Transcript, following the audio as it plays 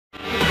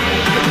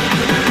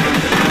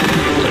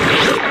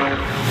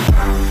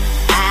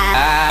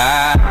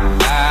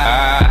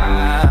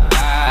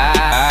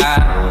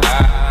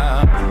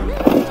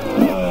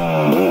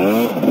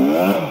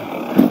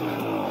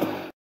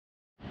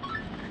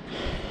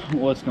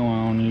What's going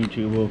on,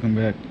 YouTube? Welcome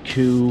back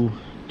to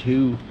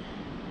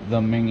the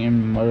Mingin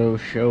Moto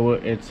Show.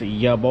 It's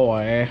ya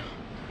boy,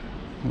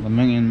 the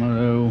Mingin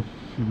Moto.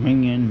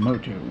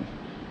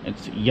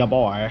 It's ya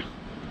boy.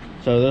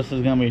 So this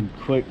is gonna be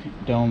a quick,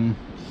 dumb,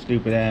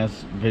 stupid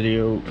ass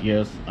video.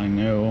 Yes, I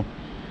know.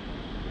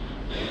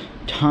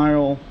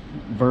 Tile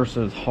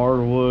versus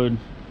hardwood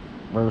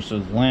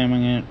versus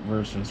laminate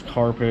versus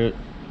carpet,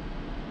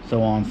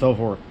 so on and so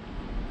forth.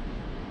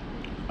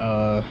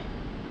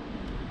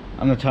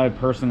 I'm the type of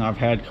person, I've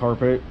had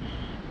carpet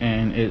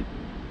and it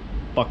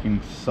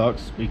fucking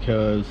sucks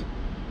because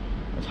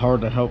it's hard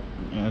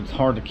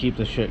to keep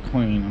the shit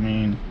clean. I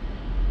mean,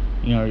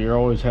 you know, you're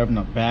always having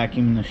to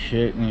vacuum the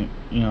shit, and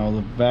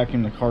the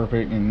vacuum the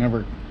carpet, and it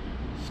never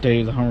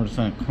stays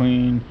 100%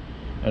 clean.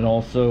 It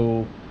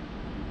also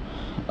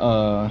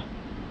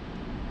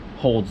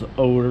holds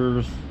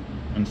odors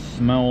and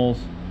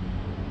smells,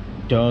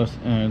 dust,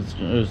 and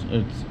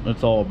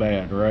it's all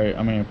bad, right?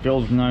 I mean, it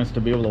feels nice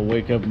to be able to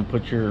wake up and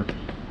put your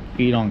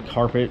feet on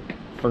carpet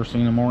first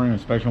thing in the morning,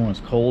 especially when it's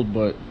cold,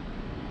 but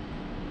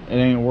it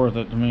ain't worth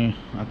it to me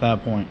at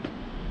that point.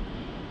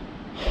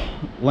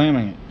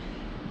 Laminate,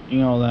 you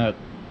know, that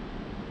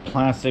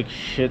plastic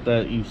shit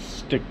that you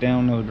stick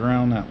down to the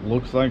ground that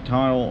looks like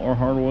tile or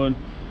hardwood.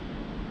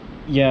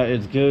 Yeah,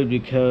 it's good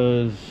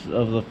because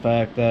of the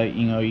fact that,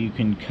 you know, you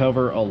can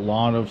cover a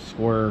lot of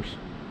square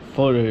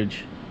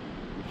footage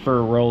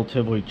for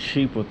relatively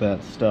cheap with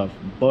that stuff,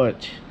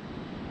 but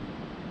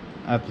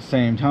at the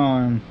same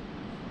time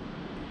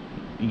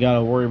you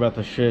gotta worry about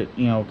the shit,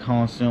 you know,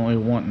 constantly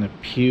wanting to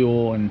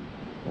peel and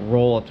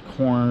roll at the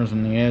corners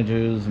and the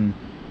edges, and,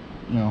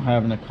 you know,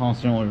 having to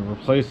constantly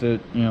replace it,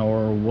 you know,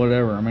 or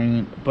whatever. I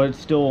mean, but it's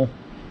still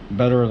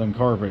better than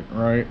carpet,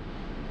 right?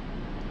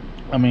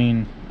 I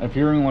mean, if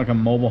you're in like a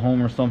mobile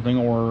home or something,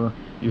 or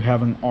you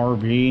have an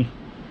RV,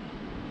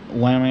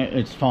 laminate,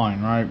 it's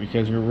fine, right?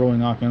 Because you're really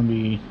not going to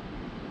be,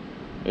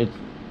 it's,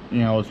 you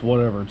know, it's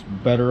whatever. It's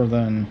better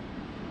than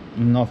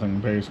nothing,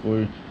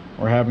 basically,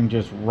 or having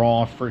just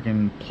raw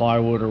freaking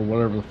plywood or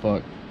whatever the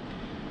fuck.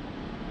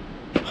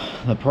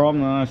 The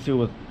problem that I see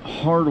with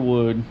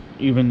hardwood,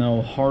 even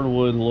though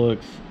hardwood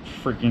looks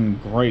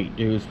freaking great,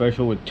 dude,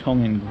 especially with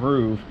tongue and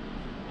groove,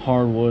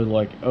 hardwood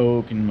like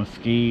oak and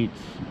mesquites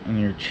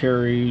and your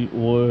cherry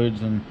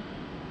woods and,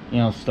 you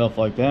know, stuff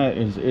like that,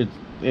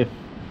 it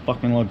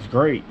fucking looks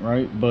great,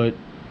 right? But,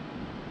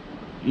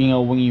 you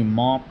know, when you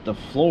mop the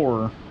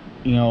floor,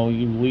 you know,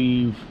 you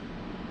leave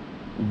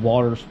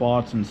water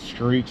spots and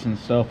streaks and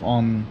stuff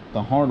on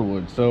the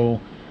hardwood.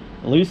 So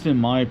at least in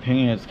my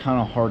opinion, it's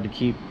kind of hard to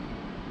keep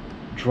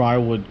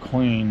drywood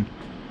clean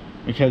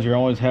because you're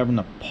always having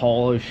to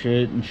polish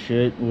it and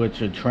shit,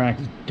 which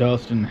attracts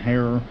dust and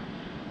hair,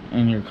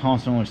 and you're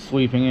constantly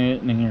sweeping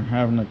it, and then you're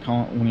having to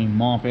when you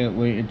mop it,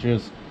 it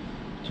just,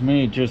 to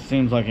me, it just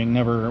seems like it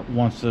never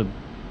wants to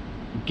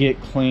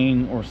get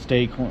clean or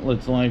stay clean.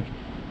 It's like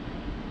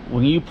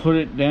when you put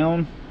it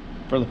down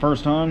for the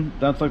first time,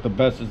 that's like the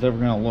best it's ever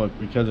gonna look,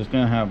 because it's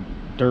gonna have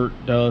dirt,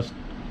 dust,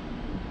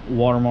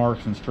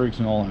 watermarks and streaks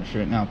and all that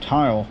shit. Now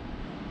tile,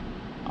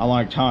 I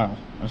like tile,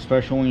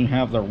 especially when you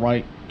have the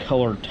right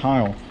colored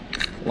tile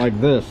like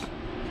this.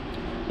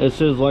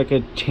 This is like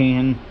a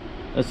tan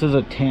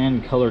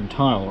colored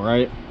tile,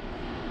 right?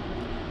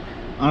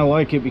 I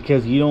like it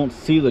because you don't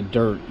see the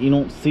dirt, you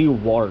don't see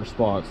water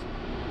spots,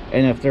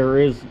 and if there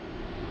is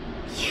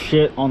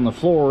shit on the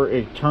floor,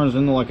 it turns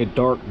into like a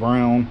dark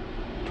brown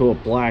to a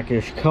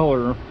blackish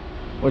color,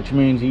 which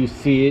means you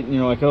see it and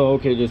you're like, oh,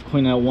 okay, just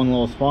clean that one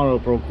little spot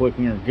up real quick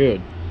and you're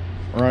good,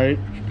 right?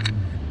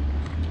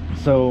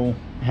 So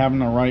having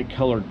the right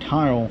colored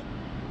tile,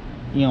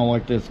 you know,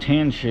 like this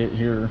tan shit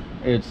here,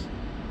 it's,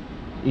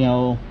 you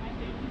know,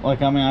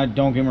 like, I mean, I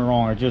don't get me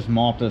wrong, I just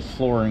mopped this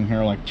flooring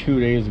here like 2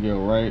 days ago,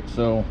 right?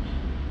 So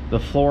the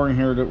flooring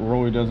here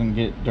really doesn't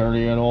get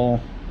dirty at all.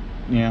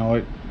 You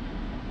know,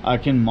 I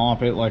can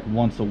mop it like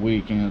once a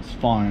week and it's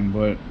fine.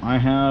 But I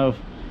have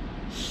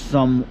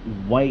some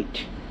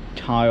white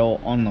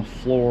tile on the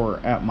floor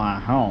at my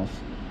house.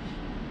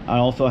 I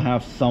also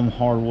have some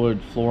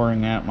hardwood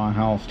flooring at my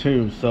house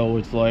too, so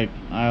it's like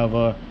I have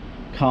a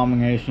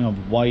combination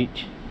of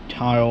white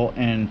tile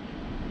and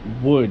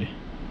wood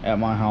at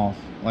my house,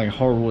 like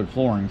hardwood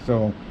flooring.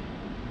 So,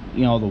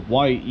 you know, the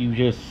white, you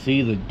just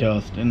see the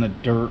dust and the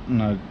dirt and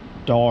the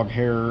dog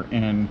hair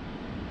and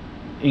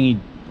any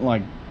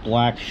like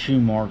black shoe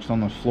marks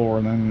on the floor.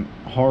 And then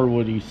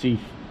hardwood, you see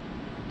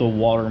the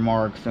water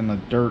marks and the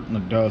dirt and the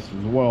dust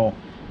as well,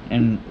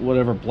 and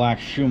whatever black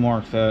shoe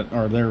marks that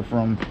are there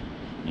from,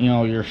 you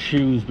know, your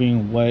shoes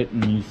being wet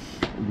and you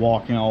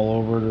walking all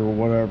over it or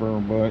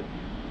whatever. But,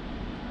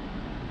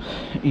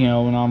 you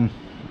know, when I'm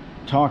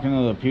talking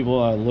to the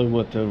people I live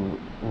with to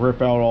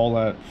rip out all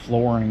that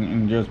flooring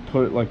and just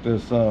put like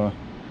this you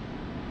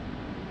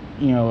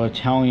know,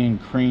 Italian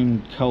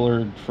cream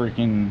colored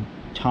freaking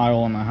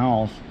tile in the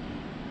house,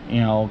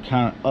 you know,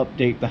 kind of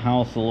update the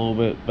house a little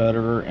bit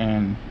better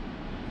and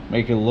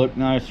make it look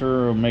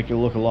nicer, or make it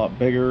look a lot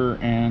bigger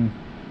and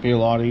be a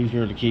lot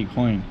easier to keep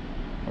clean,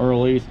 or at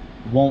least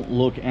won't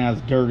look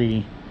as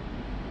dirty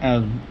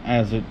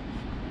as it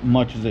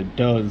much as it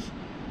does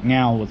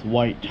now with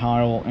white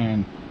tile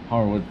and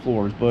hardwood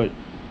floors. But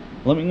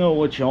let me know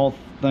what y'all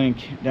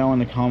think down in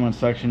the comment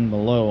section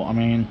below. I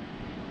mean,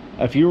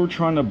 if you were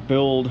trying to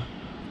build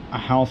a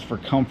house for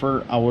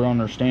comfort, I would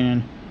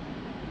understand,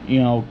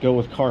 you know, go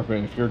with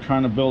carpet. If you're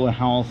trying to build a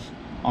house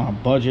on a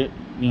budget,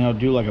 you know,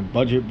 do like a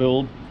budget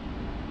build,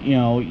 you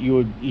know, you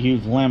would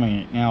use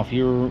laminate. Now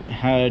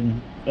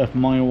if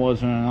money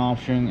wasn't an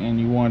option and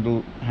you wanted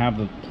to have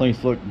the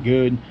place look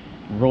good,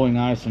 really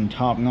nice and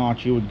top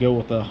notch, you would go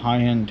with a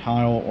high-end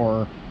tile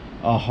or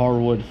a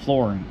hardwood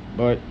flooring.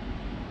 But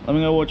let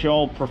me know what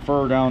y'all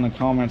prefer down in the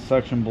comment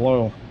section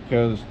below,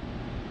 because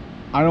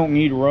I don't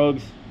need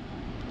rugs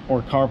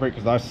or carpet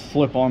because I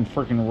slip on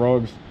freaking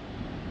rugs,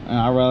 and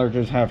I'd rather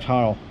just have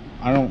tile.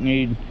 I don't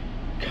need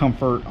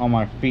comfort on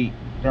my feet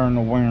during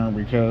the winter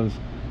because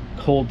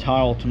cold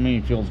tile to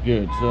me feels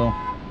good. So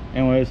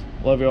anyways,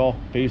 love y'all,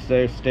 be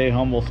safe, stay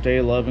humble,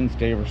 stay loving,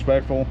 stay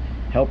respectful,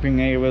 help your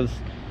neighbors,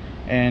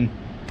 and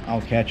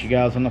I'll catch you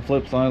guys on the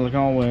flip side like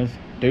always.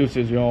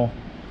 Deuces, y'all.